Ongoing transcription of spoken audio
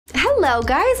Hello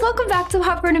guys, welcome back to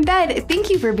Popcorn in Bed.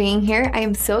 Thank you for being here. I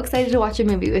am so excited to watch a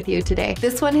movie with you today.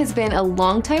 This one has been a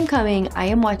long time coming. I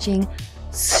am watching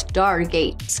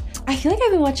Stargate. I feel like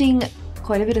I've been watching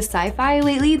quite a bit of sci-fi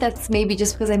lately. That's maybe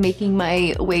just because I'm making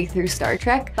my way through Star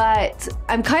Trek, but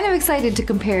I'm kind of excited to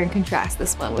compare and contrast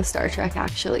this one with Star Trek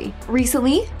actually.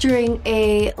 Recently, during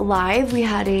a live, we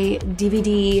had a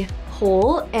DVD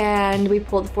poll and we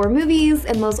pulled 4 movies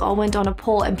and those all went on a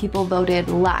poll and people voted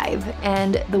live,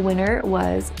 and the winner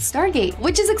was Stargate,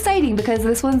 which is exciting because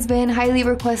this one's been highly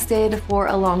requested for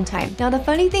a long time. Now the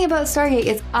funny thing about Stargate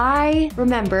is I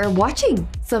remember watching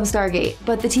some Stargate,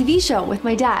 but the TV show with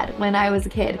my dad when I was a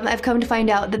kid. I've come to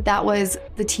find out that that was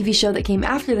the TV show that came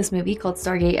after this movie called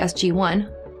Stargate SG-1.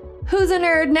 Who's a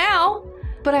nerd now?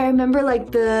 But I remember like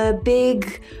the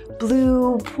big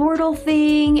blue portal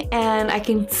thing and I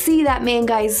can see that main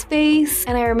guy's face,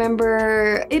 and I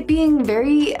remember it being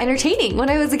very entertaining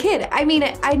when I was a kid. I mean,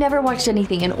 I never watched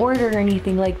anything in order or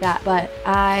anything like that, but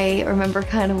I remember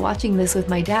kind of watching this with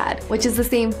my dad, which is the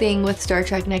same thing with Star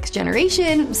Trek Next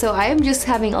Generation, so I am just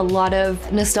having a lot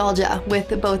of nostalgia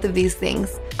with both of these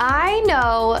things. I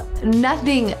know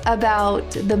nothing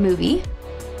about the movie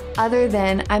other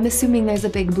than I'm assuming there's a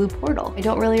big blue portal. I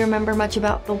don't really remember much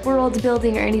about the world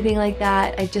building or anything like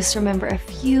that. I just remember a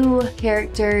few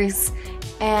characters,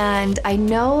 and I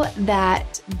know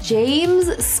that James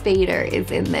Spader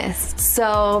is in this.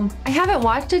 So I haven't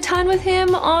watched a ton with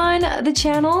him on the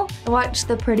channel. I watched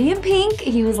The Pretty in Pink.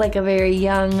 He was like a very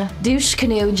young douche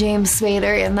canoe James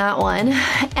Spader in that one.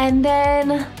 And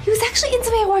then he was actually in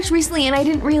something I watched recently and I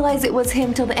didn't realize it was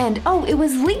him till the end. Oh, it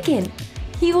was Lincoln.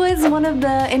 He was one of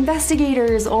the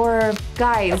investigators or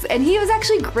guys, and he was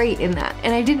actually great in that,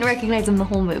 and I didn't recognize him the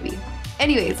whole movie.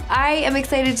 Anyways, I am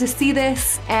excited to see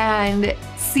this and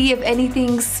see if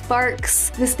anything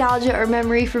sparks nostalgia or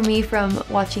memory for me from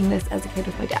watching this as a kid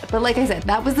with my dad. But like I said,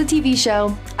 that was the TV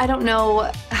show. I don't know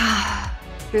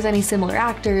if there's any similar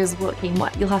actors, what came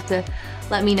what. You'll have to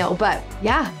let me know. But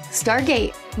yeah,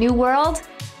 Stargate, new world,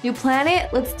 new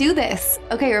planet, let's do this.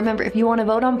 Okay, remember, if you want to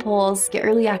vote on polls, get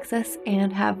early access,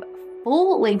 and have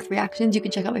full-length reactions, you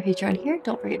can check out my Patreon here.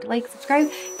 Don't forget to like, subscribe.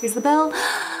 Here's the bell.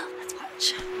 Let's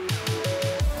watch.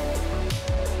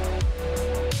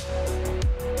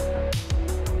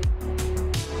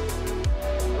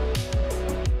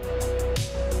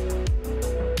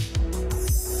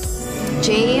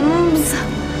 James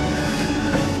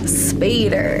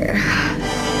Spader.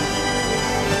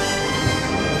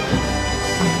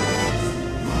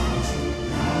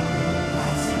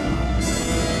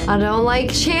 I don't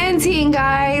like chanting,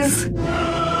 guys.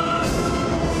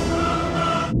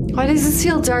 Why does this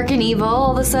feel dark and evil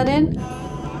all of a sudden?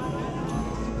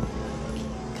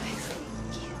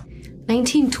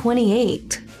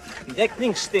 1928.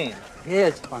 Eckningsten.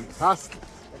 Yes, fantastic.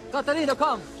 Katarina,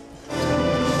 come.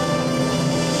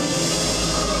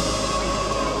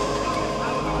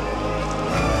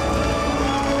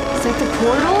 Is that the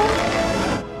portal?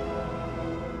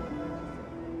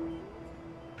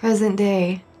 Present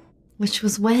day. Which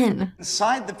was when?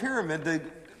 Inside the pyramid, the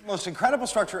most incredible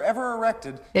structure ever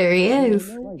erected. There he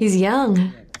is. He's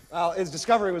young. Well, his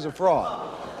discovery was a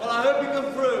fraud. Well, I hope you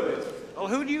can prove it. Well,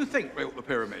 who do you think built the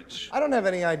pyramids? I don't have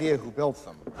any idea who built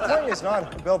them. The point is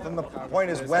not who built them, the point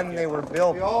is when they were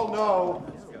built. We all know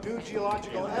new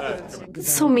geological evidence.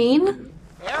 So mean.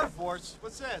 Air Force,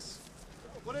 what's this?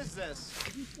 What is this?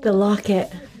 The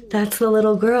locket. That's the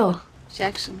little girl.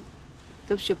 Jackson,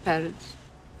 those your parents.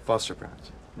 Foster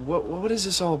parents. What is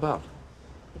this all about?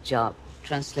 A job,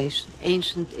 translation,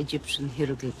 ancient Egyptian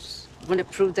hieroglyphs. Want to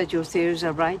prove that your theories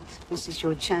are right? This is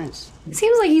your chance.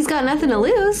 Seems like he's got nothing to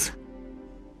lose.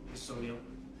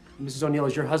 Mrs. O'Neill,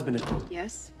 is your husband in?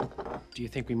 Yes, Do you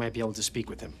think we might be able to speak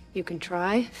with him? you can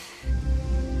try.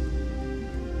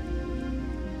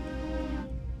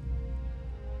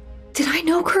 Did I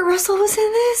know Kurt Russell was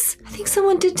in this? I think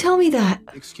someone did tell me that.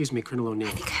 Excuse me, Colonel O'Neill.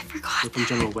 I think I forgot We're from that.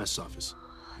 General West's office.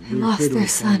 They lost their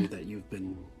son. That you've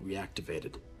been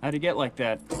reactivated. How'd he get like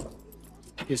that?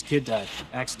 His kid died.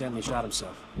 Accidentally shot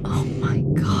himself. Oh my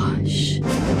gosh.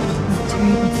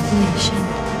 Military installation.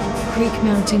 Creek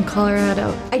Mountain,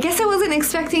 Colorado. I guess I wasn't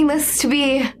expecting this to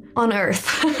be on Earth.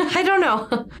 I don't know.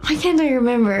 Why can't I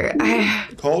remember?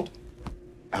 Cold?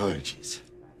 Allergies.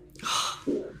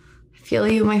 I feel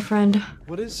you, my friend.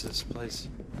 What is this place?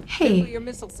 Hey. Your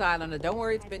missile silencer. Don't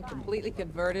worry, it's been completely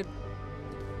converted.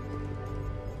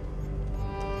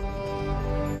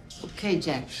 Okay,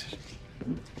 Jack.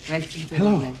 Right to the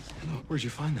Hello. moment. Hello. Where'd you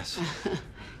find this?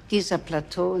 Giza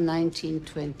Plateau,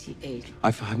 1928.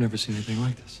 I've never seen anything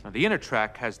like this. Now, the inner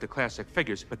track has the classic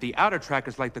figures, but the outer track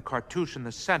is like the cartouche in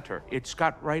the center. It's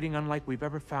got writing unlike we've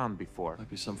ever found before. Might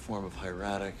be some form of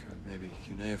hieratic or maybe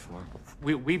cuneiform.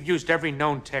 We've used every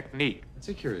known technique. It's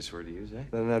a curious word to use, eh?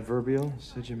 Then adverbial,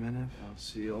 Sigimenev,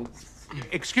 sealed.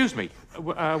 Excuse me.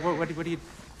 What are you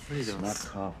doing? Not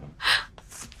coffin.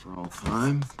 For all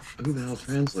time? Who the hell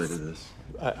translated this?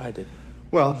 I did.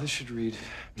 Well, this should read,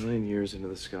 million years into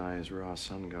the sky as Ra,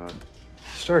 sun god.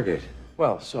 Stargate.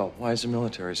 Well, so, why is the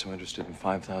military so interested in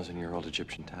 5,000-year-old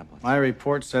Egyptian tablets? My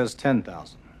report says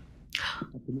 10,000.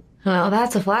 Well,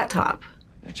 that's a flat top.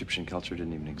 Egyptian culture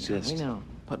didn't even exist. We know,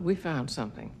 but we found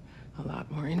something a lot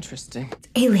more interesting. It's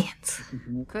aliens.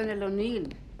 Colonel O'Neill,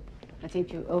 I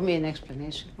think you owe me an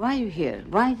explanation. Why are you here?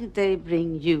 Why did they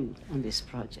bring you on this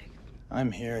project?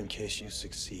 I'm here in case you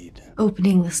succeed.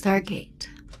 Opening the Stargate.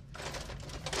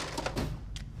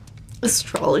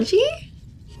 Astrology?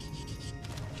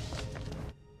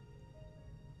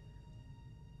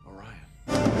 Orion.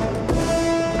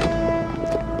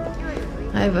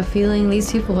 I have a feeling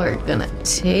these people are gonna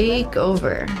take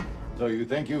over. So you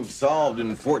think you've solved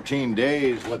in 14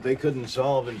 days what they couldn't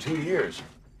solve in 2 years?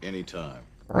 Anytime.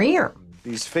 Rare.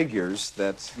 These figures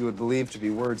that you would believe to be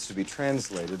words to be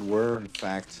translated were, in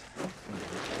fact,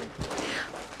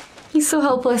 He's so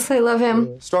helpless. I love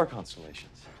him. Star constellations.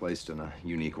 Placed in a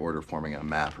unique order, forming a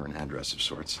map or an address of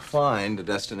sorts. Find a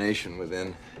destination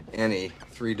within any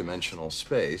three-dimensional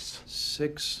space.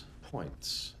 6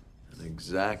 points. An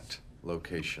exact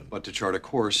location. But to chart a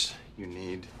course, you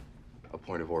need a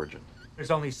point of origin.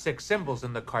 There's only 6 symbols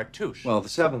in the cartouche. Well, the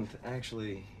 7th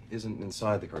actually isn't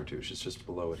inside the cartouche. It's just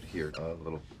below it here. A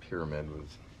little pyramid with...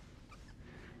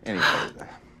 Anyway.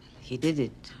 He did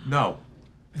it. No.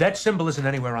 That symbol isn't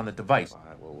anywhere on the device.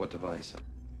 Well, what device?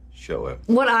 Show it.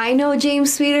 What I know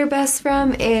James Spader best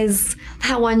from is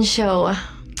that one show.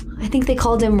 I think they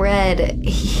called him Red.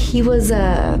 He was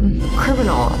a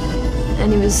criminal.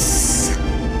 And he was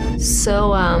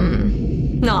so,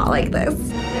 not like this.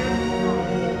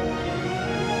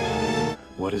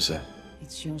 What is that?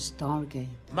 It's your Stargate.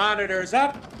 Monitors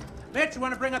up. Mitch, you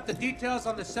want to bring up the details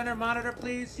on the center monitor,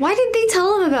 please? Why didn't they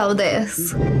tell him about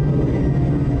this?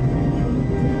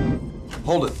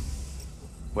 Hold it.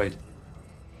 Wait.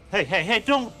 Hey,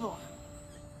 don't.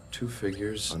 2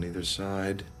 figures on either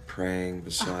side, praying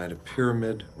beside a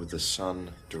pyramid with the sun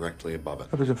directly above it.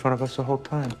 It was in front of us the whole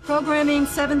time. Programming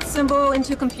 7th symbol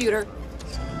into computer.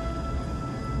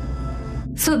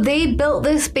 So they built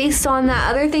this based on that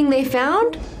other thing they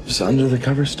found? Just under the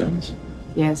cover stones?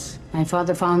 Yes, my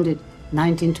father found it,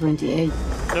 1928.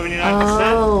 79%.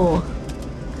 Oh.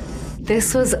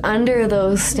 This was under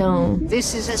those stones.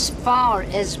 This is as far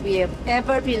as we have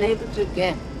ever been able to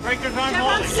get. Breakers on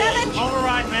holding.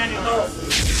 Override manual.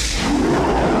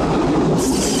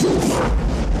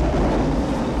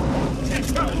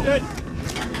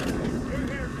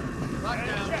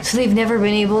 So they've never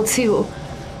been able to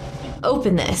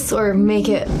open this or make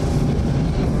it.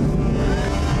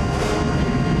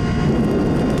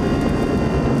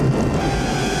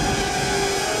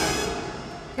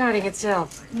 Guiding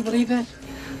itself. Can you believe it?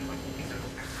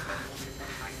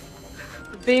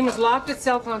 The beam has locked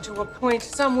itself onto a point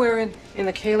somewhere in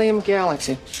the Kalium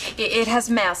galaxy. It has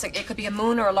mass. It could be a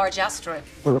moon or a large asteroid.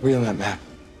 Where are we on that map?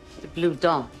 The blue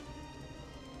dot.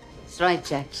 That's right,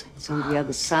 Jackson. It's on the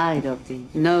other side of the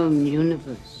known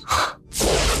universe.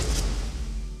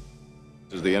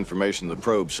 This is the information the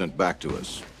probe sent back to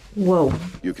us. Whoa.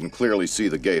 You can clearly see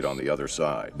the gate on the other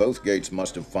side. Both gates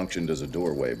must have functioned as a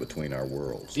doorway between our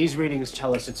worlds. These readings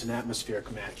tell us it's an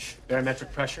atmospheric match.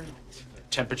 Barometric pressure,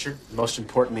 temperature, and most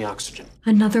importantly, oxygen.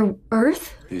 Another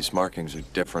Earth? These markings are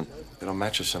different. They don't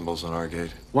match the symbols on our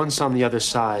gate. Once on the other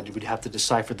side, we'd have to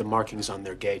decipher the markings on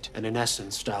their gate and, in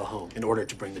essence, dial home in order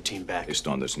to bring the team back. Based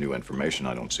on this new information,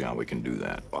 I don't see how we can do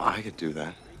that. Well, I could do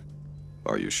that.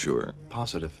 Are you sure?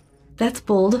 Positive. That's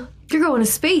bold. You're going to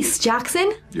space,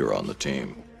 Jackson. You're on the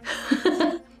team.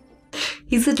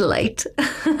 He's a delight.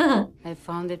 I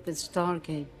found it with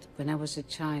Stargate when I was a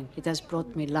child. It has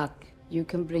brought me luck. You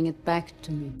can bring it back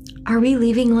to me. Are we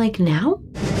leaving like now?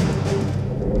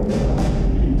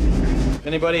 If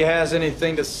anybody has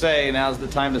anything to say, now's the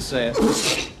time to say it.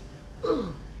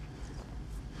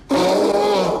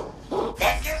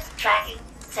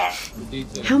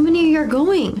 How many are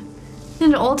going?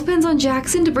 And it all depends on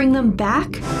Jackson to bring them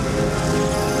back?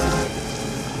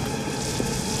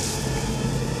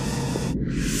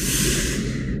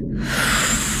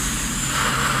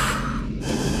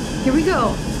 Here we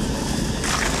go.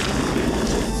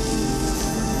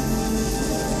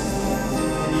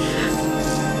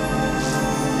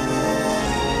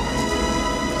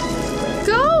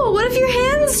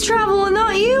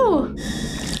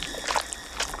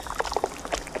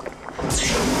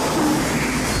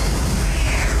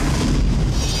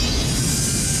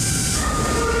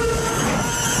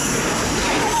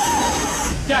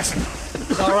 Jackson,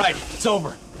 it's all right. It's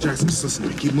over. Jackson, just listen to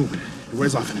me. Keep moving. It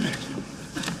wears off in a minute.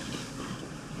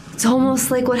 It's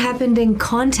almost like what happened in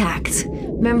Contact.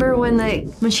 Remember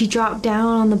when she dropped down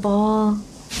on the ball?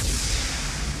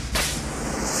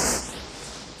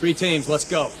 3 teams, let's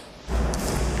go.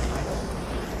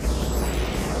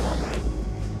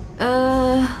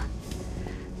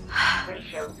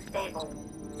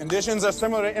 Conditions are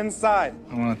similar to inside.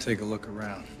 I want to take a look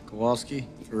around. Kowalski,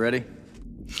 you ready?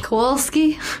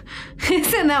 Kowalski?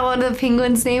 Isn't that one of the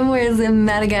penguins' name where it's in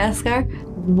Madagascar?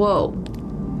 Whoa.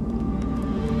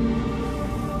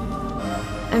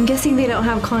 I'm guessing they don't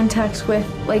have contact with,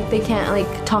 like, they can't,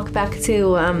 like, talk back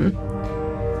to,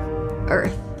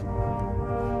 Earth.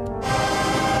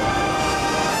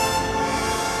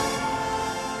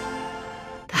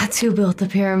 That's who built the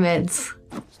pyramids.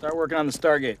 Start working on the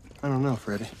Stargate. I don't know,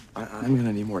 Freddy. I'm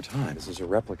gonna need more time. This is a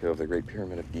replica of the Great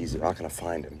Pyramid of Giza. We're not gonna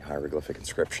find any hieroglyphic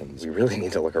inscriptions. We really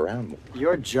need to look around more.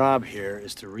 Your job here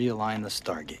is to realign the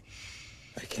Stargate.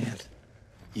 I can't.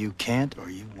 You can't or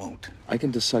you won't. I can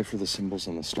decipher the symbols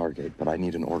on the Stargate, but I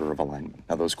need an order of alignment.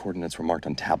 Now, those coordinates were marked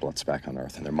on tablets back on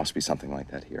Earth, and there must be something like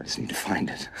that here. I just need to find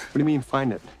it. What do you mean,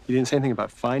 find it? You didn't say anything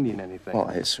about finding anything. Well,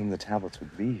 I assumed the tablets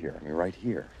would be here. I mean, right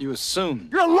here. You assume.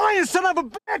 You're a lying son of a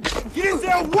bitch! You didn't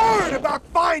say a word about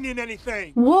finding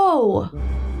anything! Whoa!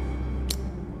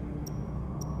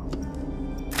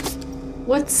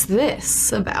 What's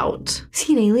this about? Is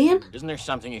he an alien? Isn't there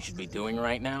something you should be doing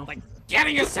right now? Like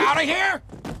getting us out of here?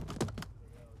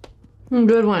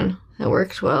 Good one. That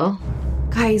worked well.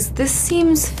 Guys, this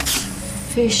seems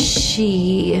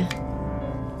fishy.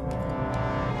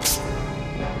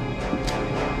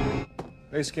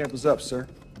 Base camp is up, sir.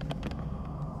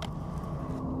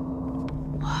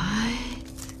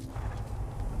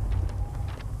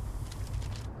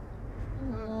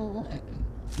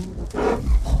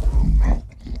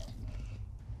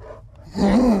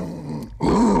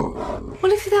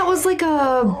 What if that was like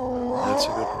a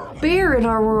bear in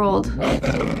our world?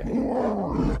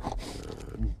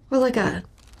 Or like a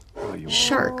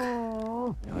shark?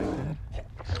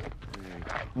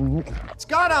 It's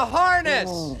got a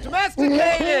harness!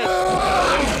 Domesticated!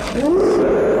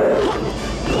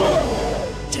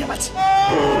 Damn it!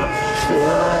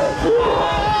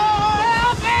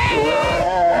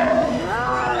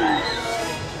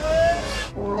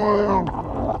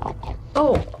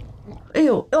 Oh.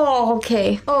 Ew. Oh,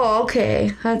 okay. Oh,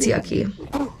 okay. That's yucky.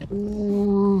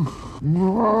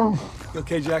 You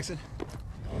okay, Jackson?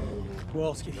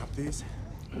 Kowalski. Got these?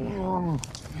 Get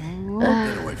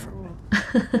away from me.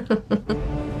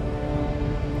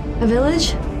 A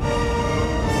village?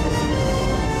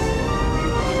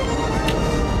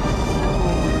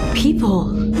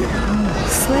 People.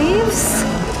 Slaves?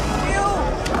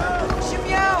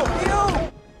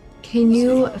 Can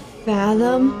you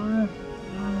fathom?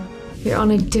 You're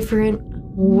on a different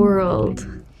world.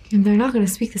 And they're not going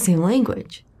to speak the same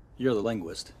language. You're the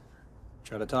linguist.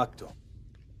 Try to talk to him.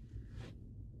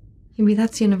 Maybe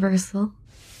that's universal.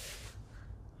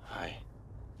 Hi.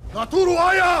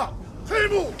 Naturuaya!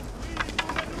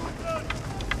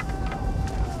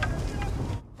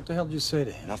 What the hell did you say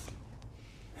to him? Nothing.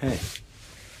 Hey.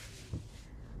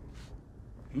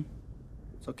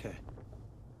 It's okay.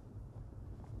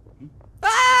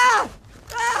 Ah!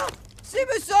 Ah!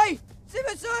 Sibusai!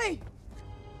 Sibusai!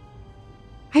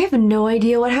 I have no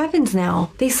idea what happens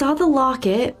now. They saw the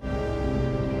locket.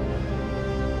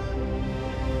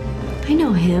 I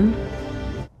know him.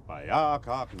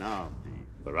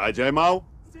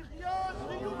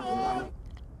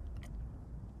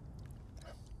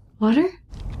 Water?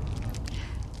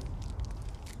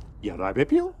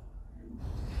 Yarabepio?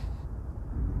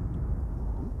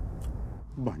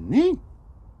 Bunny?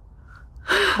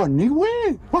 Bunny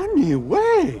way! Bunny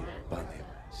way!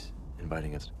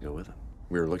 Inviting us to go with him.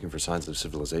 We were looking for signs of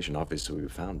civilization. Obviously, we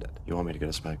found it. You want me to get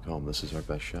us back home? This is our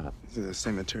best shot. This is the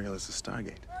same material as the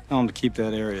Stargate. Tell them to keep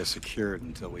that area secured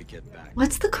until we get back.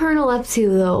 What's the Colonel up to,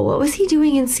 though? What was he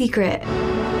doing in secret?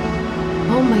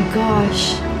 Oh my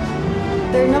gosh.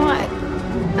 They're not,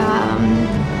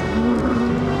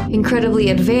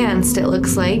 incredibly advanced, it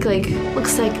looks like.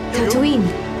 Looks like Tatooine.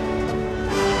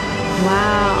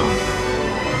 Wow.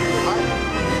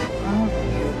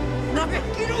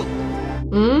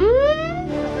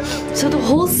 So the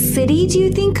whole city, do you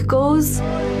think, goes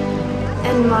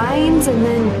and mines and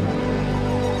then...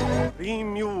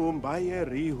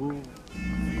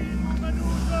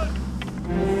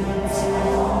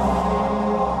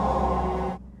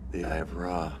 The Eye of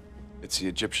Ra. It's the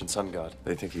Egyptian sun god.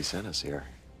 They think he sent us here.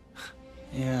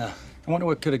 Yeah. I wonder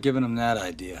what could have given him that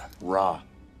idea. Ra.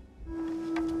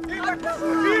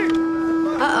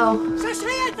 Uh-oh.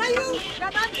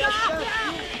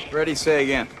 Ready, say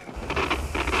again.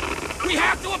 We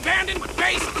have to abandon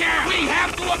base camp! We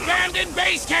have to abandon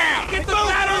base camp! Get the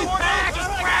ladder back! Just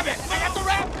grab it! I have to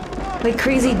wrap! Like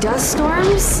crazy dust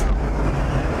storms?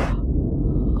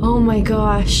 Oh my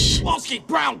gosh. Wolski,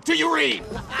 Brown, do you read?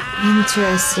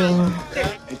 Interesting.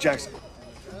 Hey, Jackson.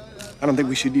 I don't think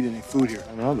we should eat any food here. I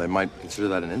don't know, they might consider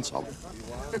that an insult.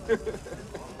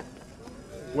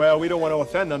 Well, we don't want to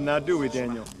offend them now, do we,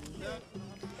 Daniel?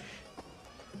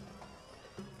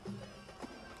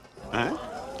 Huh?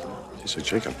 It's a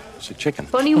chicken. It's a chicken.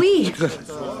 Funny wee. You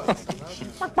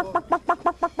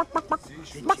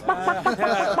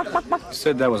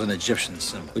said that was an Egyptian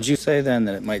symbol. Would you say then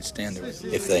that it might stand there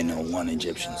if they know one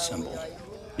Egyptian symbol?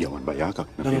 Yawan bayaka.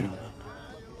 No.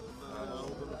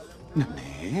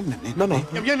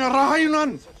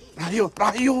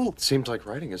 Seems like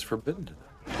writing is forbidden to them.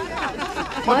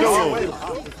 What?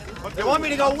 They want me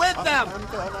to go with them.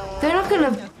 They're not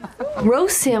gonna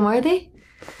roast him, are they?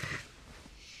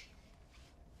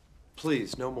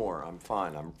 Please, no more. I'm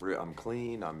fine. I'm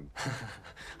clean. I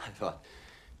thought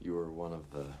you were one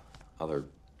of the other.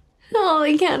 No,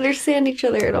 they can't understand each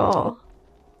other at all.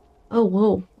 Oh,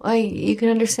 whoa. You can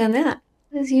understand that.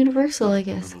 It's universal, I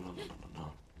guess.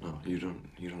 No, you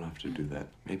don't have to do that.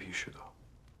 Maybe you should go.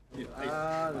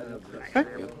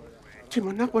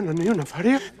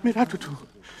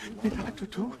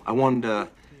 I wanted to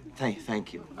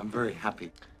thank you. I'm very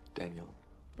happy. Daniel.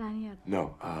 Daniel.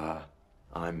 No,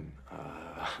 I'm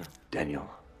Daniel.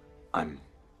 I'm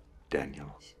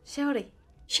Daniel. Sherry.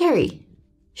 Sherry.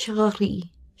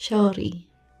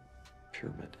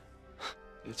 Pyramid.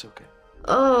 It's okay.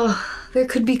 Oh, there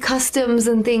could be customs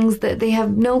and things that they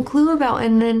have no clue about,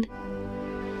 and then...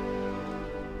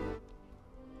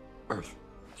 Earth.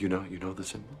 You know the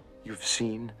symbol? You've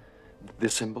seen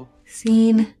this symbol?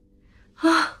 Seen.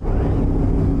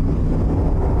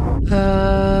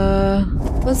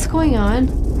 What's going on?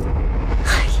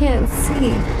 I can't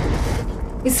see.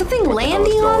 Is something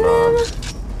landing on them?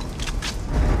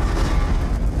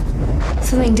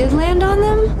 Something did land on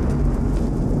them?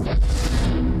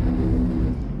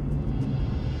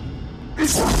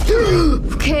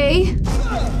 Okay.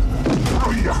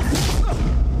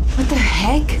 What the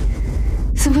heck?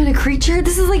 Some kind of creature?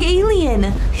 This is like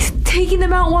Alien. He's taking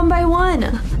them out one by one.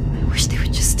 I wish they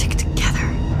would just stick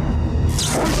together.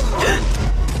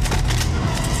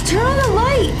 Turn on the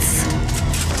lights.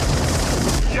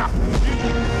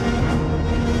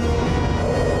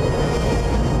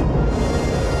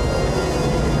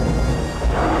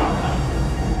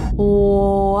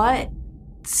 What?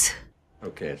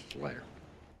 Okay, it's later.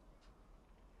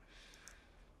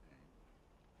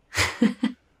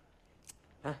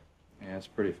 Yeah, it's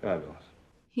pretty fabulous.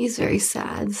 He's very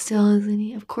sad still, isn't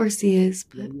he? Of course he is,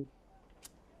 but...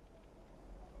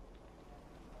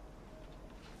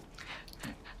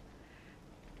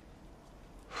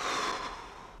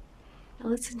 Now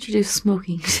let's introduce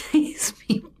smoking to these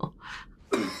people.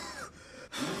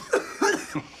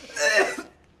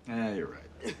 Yeah, you're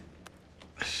right.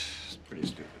 It's pretty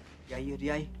stupid.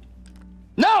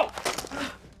 No!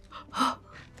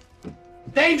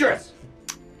 Dangerous!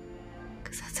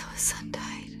 Because that's how his son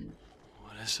died.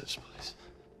 What is this place?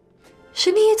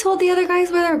 Shouldn't he have told the other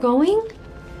guys where they're going?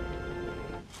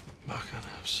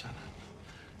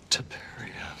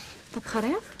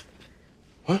 Taparev?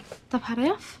 What?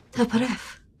 Taparev?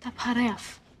 Taparev.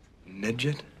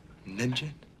 Nedjet?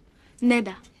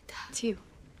 Neda. Tio.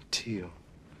 Tio.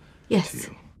 Yes.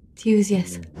 Tio is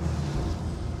yes.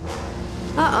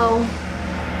 Uh-oh.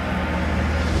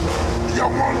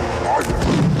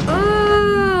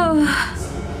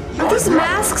 Are these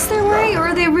masks they're wearing, or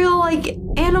are they real, like,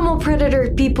 animal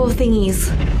predator people thingies?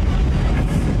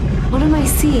 What am I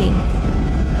seeing?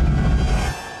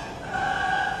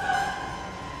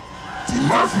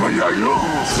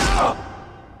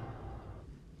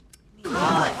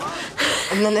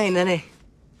 Nene.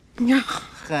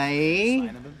 I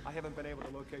haven't been able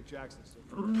to locate Jackson.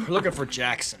 We're looking for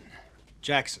Jackson.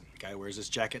 Jackson, guy who wears this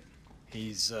jacket.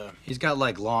 He's got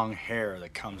like long hair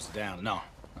that comes down. No.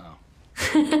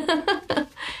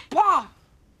 Pa!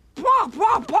 Pa!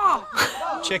 Pa! Pa!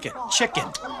 Chicken.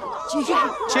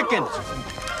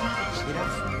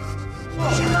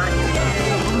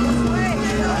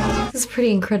 This is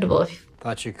pretty incredible.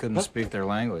 Thought you couldn't speak their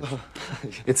language.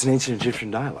 It's an ancient Egyptian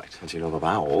dialect. Once you know the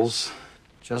vowels.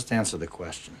 Just answer the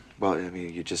question. Well, I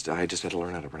mean, I just had to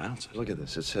learn how to pronounce it. Look at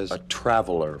this. It says, a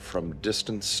traveler from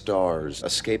distant stars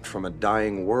escaped from a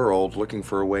dying world looking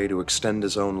for a way to extend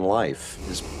his own life.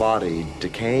 His body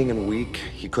decaying and weak,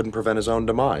 he couldn't prevent his own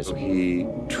demise. So he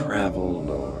traveled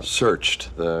or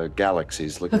searched the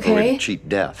galaxies looking for a way to cheat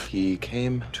death. He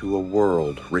came to a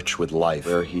world rich with life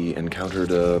where he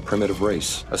encountered a primitive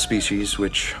race, a species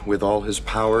which, with all his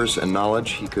powers and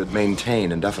knowledge, he could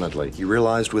maintain indefinitely. He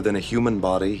realized within a human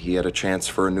body he had a chance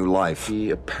for a new life.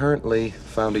 He apparently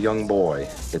found a young boy.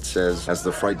 It says, as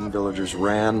the frightened villagers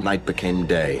ran, night became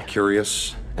day.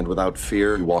 Curious and without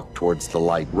fear, he walked towards the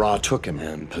light. Ra took him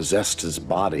and possessed his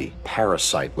body.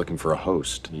 Parasite looking for a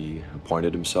host. He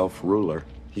appointed himself ruler.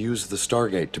 He used the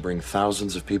Stargate to bring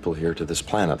thousands of people here to this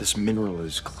planet. This mineral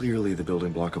is clearly the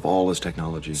building block of all his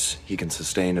technologies. He can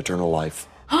sustain eternal life.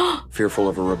 Fearful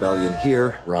of a rebellion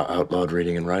here, Ra outlawed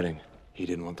reading and writing. He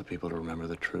didn't want the people to remember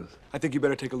the truth. I think you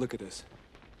better take a look at this.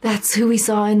 That's who we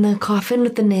saw in the coffin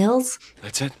with the nails?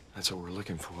 That's it. That's what we're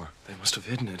looking for. They must have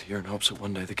hidden it here in hopes that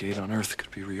one day the gate on Earth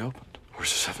could be reopened.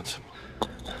 Where's the 7 symbol?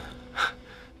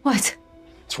 What?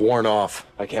 It's worn off.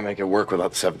 I can't make it work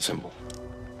without the 7 symbol.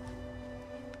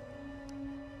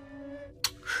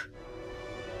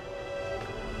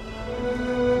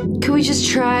 Could we just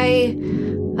try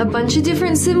a bunch of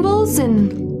different symbols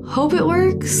and hope it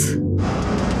works?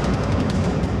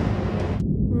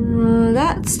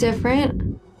 That's different.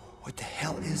 What the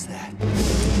hell is that?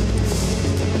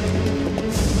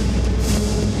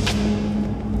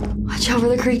 Watch out for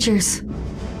the creatures.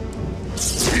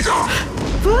 Ah!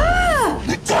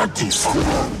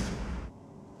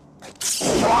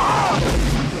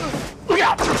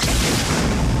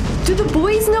 Do the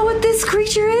boys know what this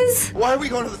creature is? Why are we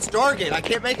going to the Stargate? I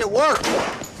can't make it work.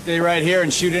 Stay right here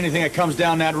and shoot anything that comes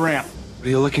down that ramp. What are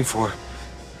you looking for?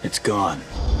 It's gone.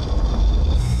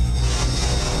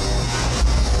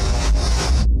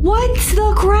 What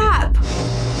the crap?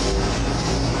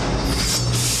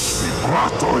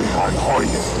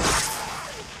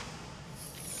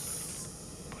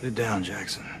 Put it down,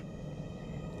 Jackson.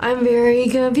 I'm very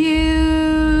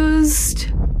confused.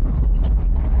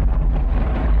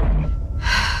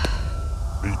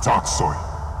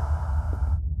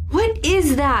 What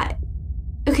is that?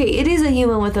 Okay, it is a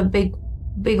human with a big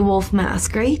wolf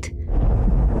mask, right?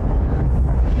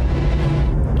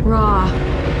 Raw.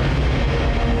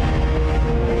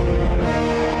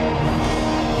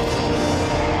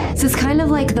 So it's kind of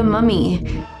like the mummy.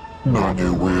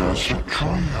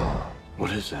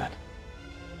 What is that?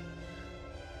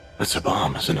 That's a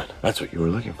bomb, isn't it? That's what you were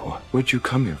looking for. What'd you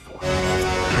come here for?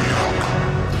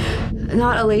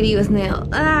 Not a lady with nails.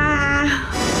 Ah!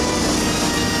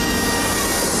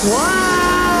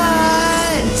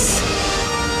 What?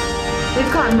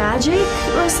 They've got magic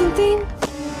or something?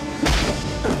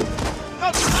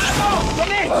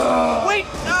 Wait!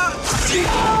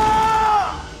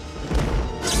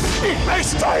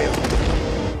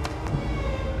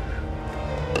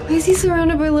 Why is he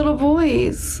surrounded by little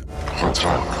boys?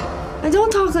 I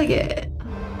don't talk like it.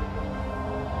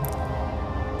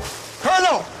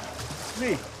 Colonel!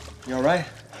 Me. You all right?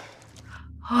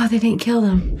 Oh, they didn't kill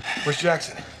them. Where's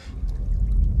Jackson?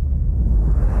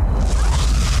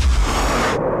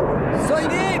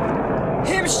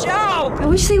 I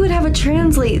wish they would have a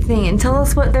translate thing and tell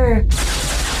us what they're...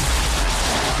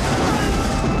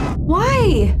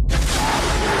 Why?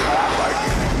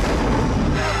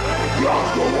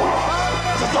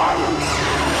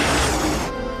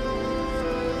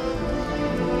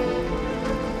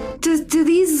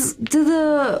 Do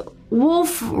the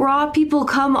wolf raw people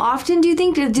come often, do you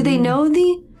think? Do they know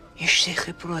the...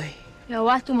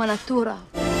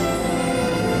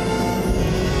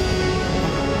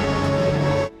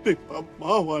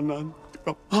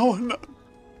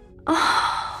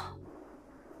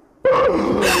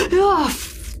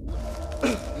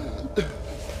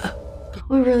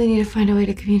 We really need to find a way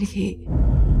to communicate.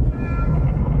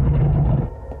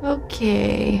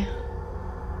 Okay.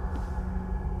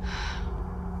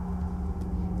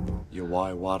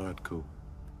 Yawai Waradku.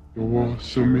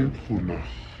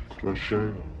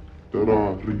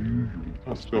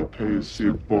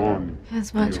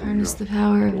 As much harness the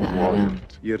power of the atom.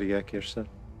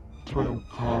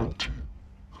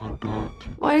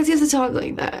 Why does he have to talk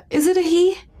like that? Is it a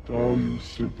he?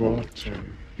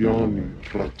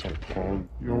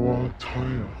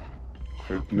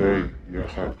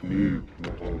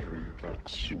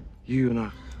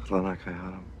 Yuna Ranakai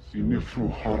Haram.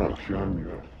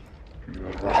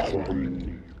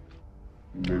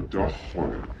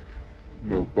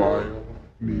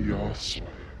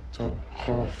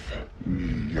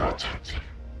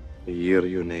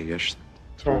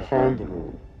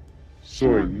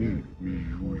 Soy mi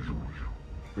yuyu.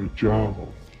 Me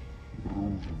llamo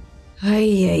Provo.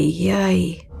 Ay, ay,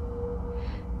 ay.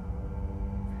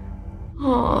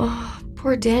 Oh,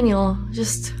 poor Daniel.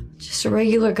 Just a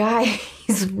regular guy.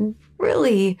 He's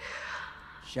really...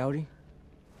 Shouty?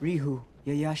 Rihu,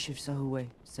 Yayashiv Sahue,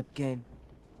 Sepgain.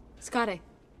 Skare,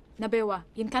 Nabewa,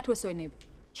 Yinkatwa Soinib.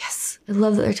 Yes, I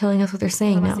love that they're telling us what they're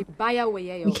saying now. We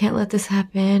can't let this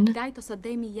happen. I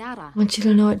want you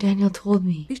to know what Daniel told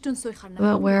me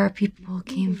about where our people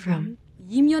came from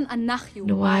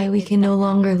and why we can no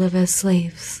longer live as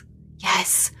slaves.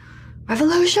 Yes!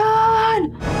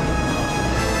 Revolution!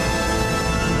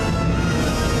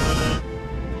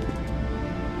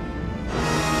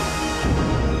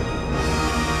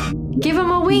 Give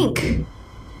him a wink!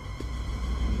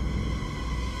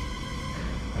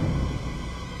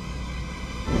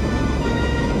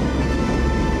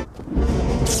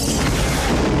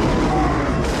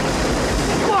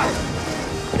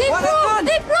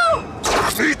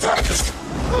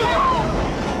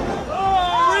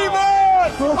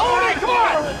 Hold it! Come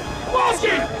on!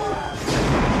 Walski!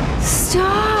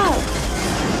 Stop!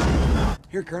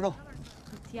 Here, Colonel.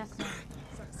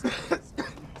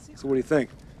 So what do you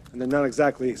think? And they're not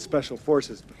exactly special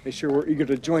forces, but they sure were eager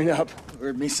to join up.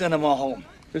 Heard me send them all home.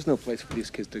 There's no place for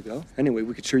these kids to go. Anyway,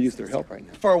 we could sure use their help right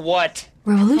now. For what?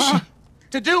 Revolution.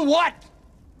 To do what?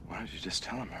 Why don't you just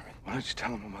tell him everything? Why don't you tell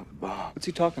him about the bomb? What's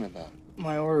he talking about?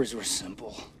 My orders were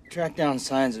simple. Track down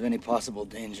signs of any possible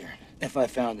danger. If I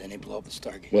found any, blow up the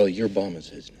Stargate. Well, your bomb is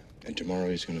his now. And tomorrow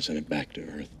he's going to send it back to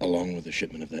Earth, along with a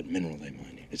shipment of that mineral they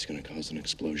mine. It's going to cause an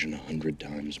explosion 100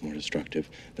 times more destructive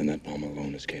than that bomb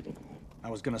alone is capable of. I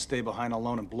was going to stay behind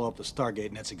alone and blow up the Stargate,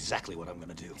 and that's exactly what I'm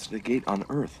going to do. It's the gate on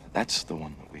Earth. That's the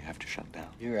one that we have to shut down.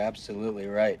 You're absolutely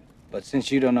right. But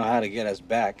since you don't know how to get us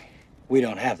back, we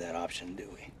don't have that option, do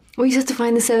we? We just have to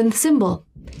find the seventh symbol.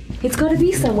 It's got to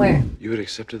be somewhere. You had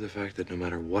accepted the fact that no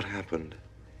matter what happened,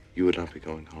 you would not be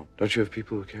going home. Don't you have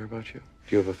people who care about you?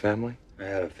 Do you have a family? I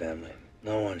have a family.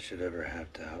 No one should ever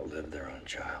have to outlive their own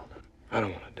child. I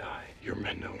don't want to die. Your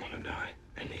men don't want to die.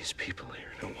 And these people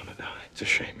here don't want to die. It's a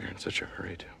shame you're in such a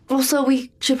hurry to. Also,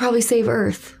 we should probably save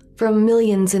Earth from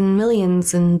millions and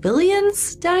millions and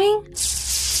billions dying. So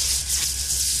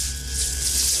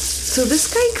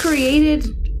this guy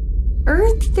created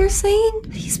Earth, they're saying?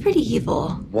 He's pretty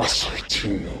evil. What's it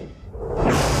you know?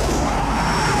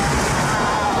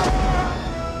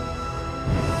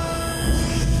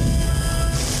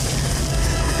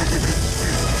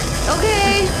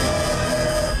 Okay.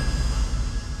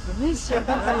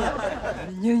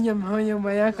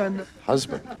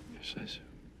 Husband. Yes, I see.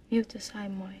 Yes,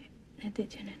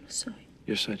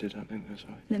 Yes, I did not think that's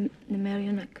right.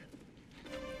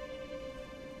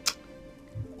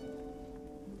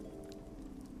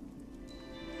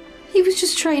 He was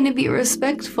just trying to be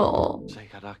respectful.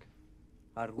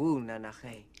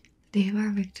 Day of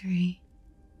our victory.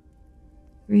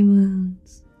 3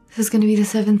 moons. This is going to be the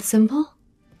seventh symbol?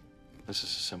 This is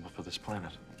a symbol for this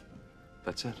planet.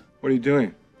 That's it. What are you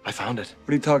doing? I found it.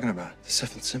 What are you talking about? The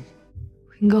seventh symbol.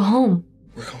 We can go home.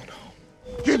 We're going home.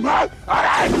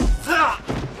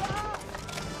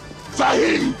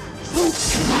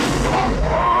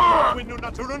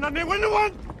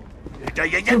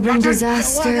 We'll bring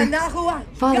disaster.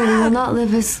 Father, we will not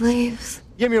live as slaves.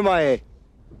 Give me my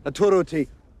Aturuti.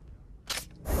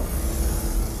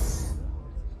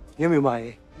 Give me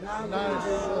my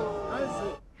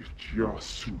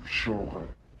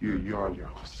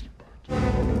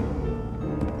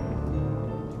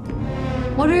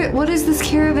What is this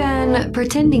caravan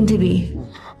pretending to be?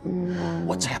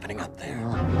 What's happening up there?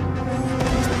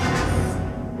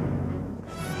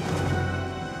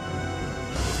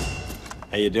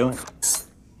 How you doing?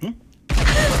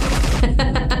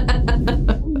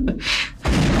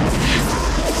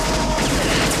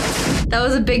 That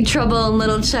was a Big Trouble in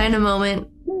Little China moment.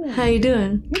 How you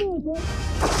doing?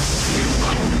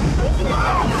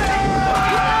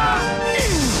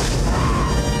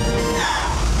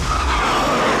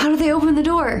 How do they open the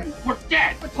door? We're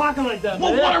dead! We're talking like that,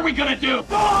 well, what are we gonna do?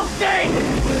 Go home, stay!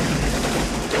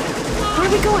 Where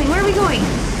are we going? Where are we going?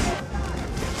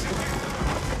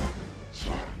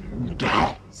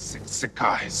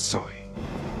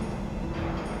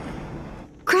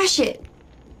 Crash it!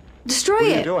 Destroy What are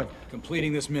you it! doing?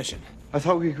 Completing this mission. I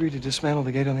thought we agreed to dismantle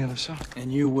the gate on the other side.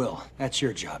 And you will. That's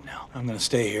your job now. I'm gonna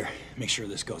stay here, make sure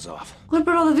this goes off. What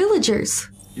about all the villagers?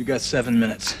 You got 7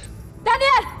 minutes.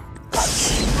 Daniel!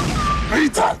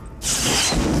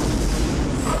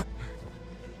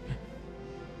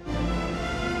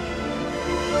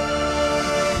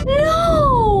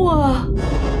 No!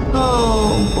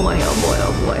 Oh boy, oh boy,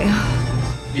 oh boy.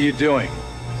 What are you doing?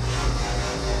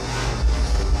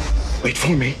 Wait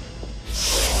for me.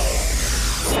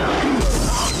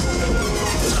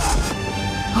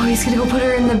 Oh, he's gonna go put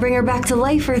her in the bring her back to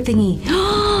lifer thingy.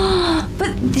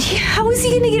 But how is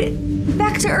he gonna get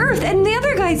back to Earth and the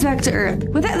other guy's back to Earth?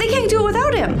 Without, they can't do it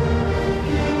without him.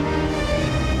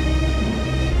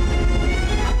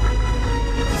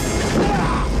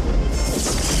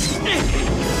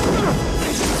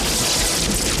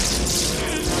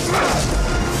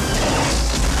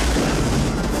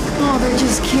 Oh, they're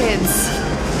just kids.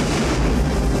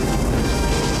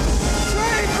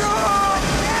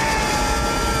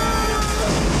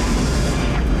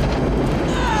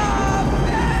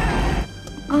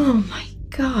 Oh my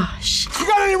gosh. You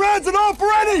got any rounds at all,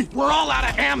 Freddy? We're all out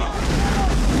of ammo.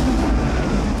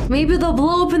 Maybe they'll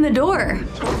blow open the door.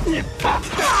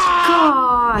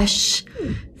 Gosh.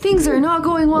 Things are not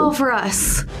going well for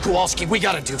us. Kowalski, we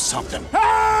gotta do something.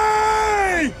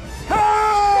 Hey!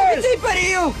 Hey! It's buddy,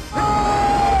 you!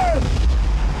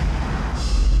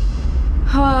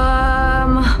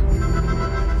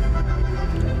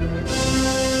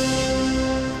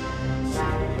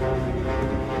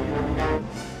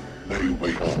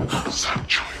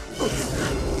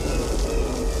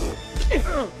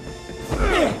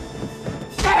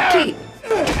 Okay.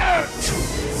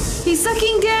 He's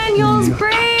sucking Daniel's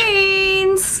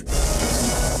brains.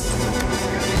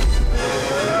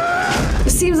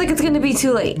 It seems like it's gonna be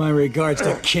too late. My regards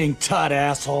to King Tut,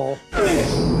 asshole.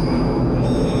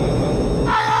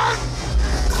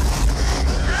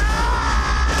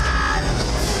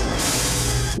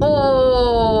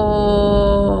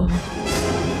 Oh.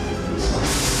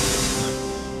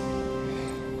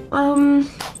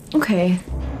 Okay.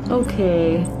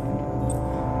 Okay.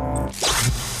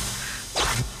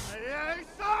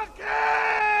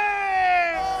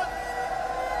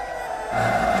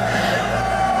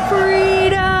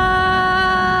 Freedom!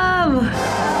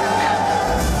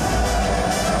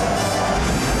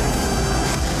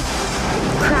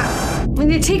 Crap. We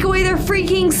need to take away their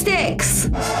freaking sticks.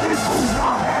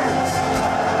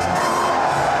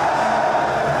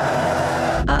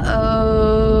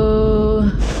 Uh-oh.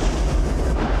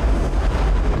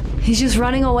 He's just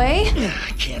running away?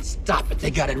 I can't stop it.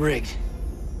 They got it rigged.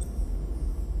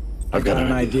 I've got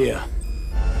an idea.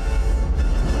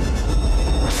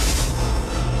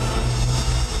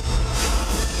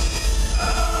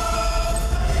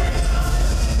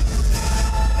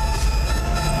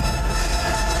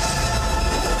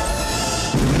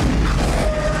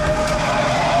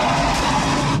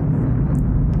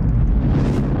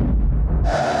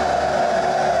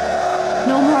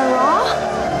 No more Raw?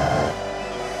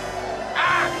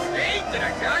 Ah, see? Did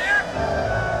I tell you?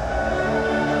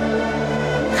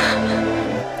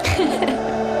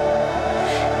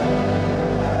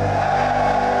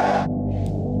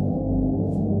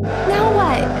 Now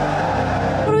what?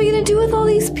 What are we gonna do with all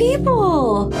these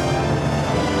people?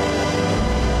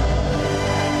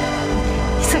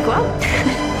 He's like, well,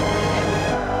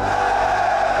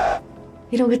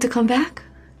 you don't get to come back?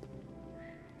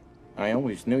 I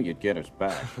always knew you'd get us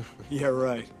back. Yeah,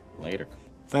 right. Later.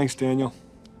 Thanks, Daniel.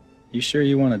 You sure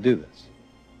you want to do this?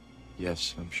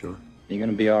 Yes, I'm sure. You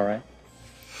gonna be all right?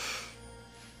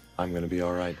 I'm gonna be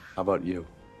all right. How about you?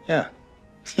 Yeah.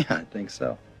 Yeah, I think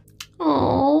so.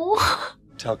 Oh.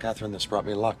 Tell Catherine this brought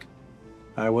me luck.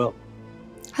 I will.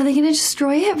 Are they gonna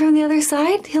destroy it from the other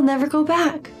side? He'll never go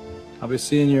back. I'll be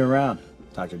seeing you around,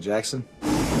 Dr. Jackson.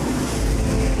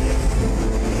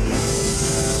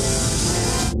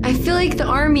 I feel like the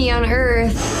army on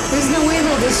Earth, there's no way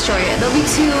they'll destroy it. They'll be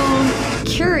too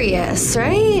curious,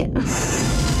 right?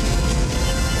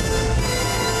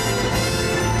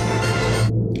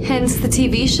 Hence the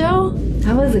TV show?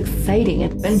 That was exciting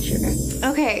adventure.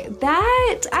 Okay,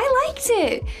 I liked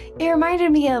it. It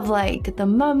reminded me of like The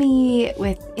Mummy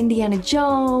with Indiana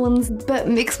Jones, but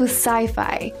mixed with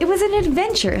sci-fi. It was an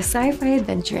adventure, a sci-fi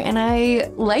adventure, and I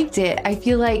liked it. I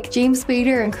feel like James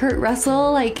Spader and Kurt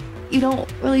Russell, like, you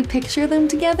don't really picture them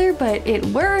together, but it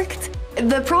worked.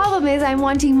 The problem is I'm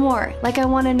wanting more. Like, I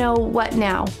want to know what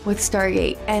now with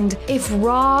Stargate. And if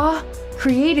Ra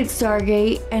created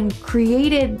Stargate and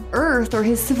created Earth or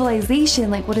his civilization,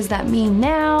 like, what does that mean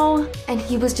now? And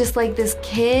he was just like this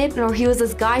kid, or he was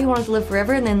this guy who wanted to live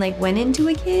forever and then like went into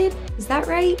a kid? Is that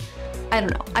right? I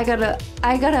don't know.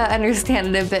 I gotta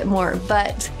understand it a bit more,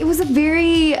 but it was a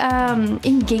very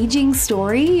engaging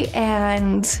story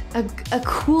and a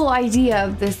cool idea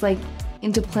of this like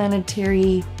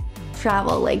interplanetary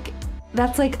travel. Like,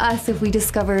 that's like us if we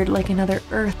discovered like another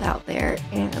Earth out there,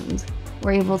 and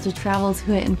were able to travel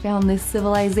to it and found this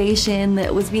civilization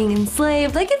that was being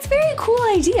enslaved. Like, it's a very cool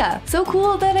idea. So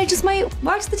cool that I just might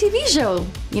watch the TV show,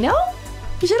 you know?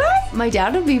 Should I? My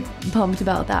dad would be pumped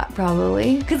about that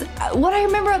probably. Because what I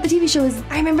remember about the TV show is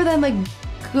I remember them like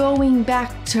going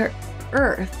back to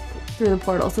Earth through the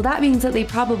portal. So that means that they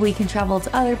probably can travel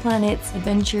to other planets,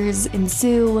 adventures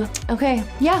ensue. Okay,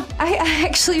 yeah, I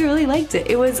actually really liked it.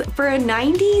 It was, for a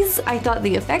 90s, I thought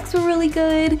the effects were really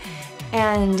good.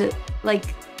 And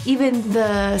like, even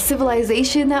the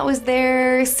civilization that was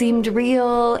there seemed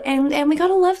real. And we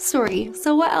got a love story.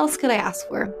 So what else could I ask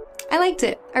for? I liked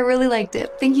it. I really liked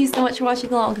it. Thank you so much for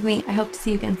watching along with me. I hope to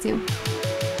see you again soon.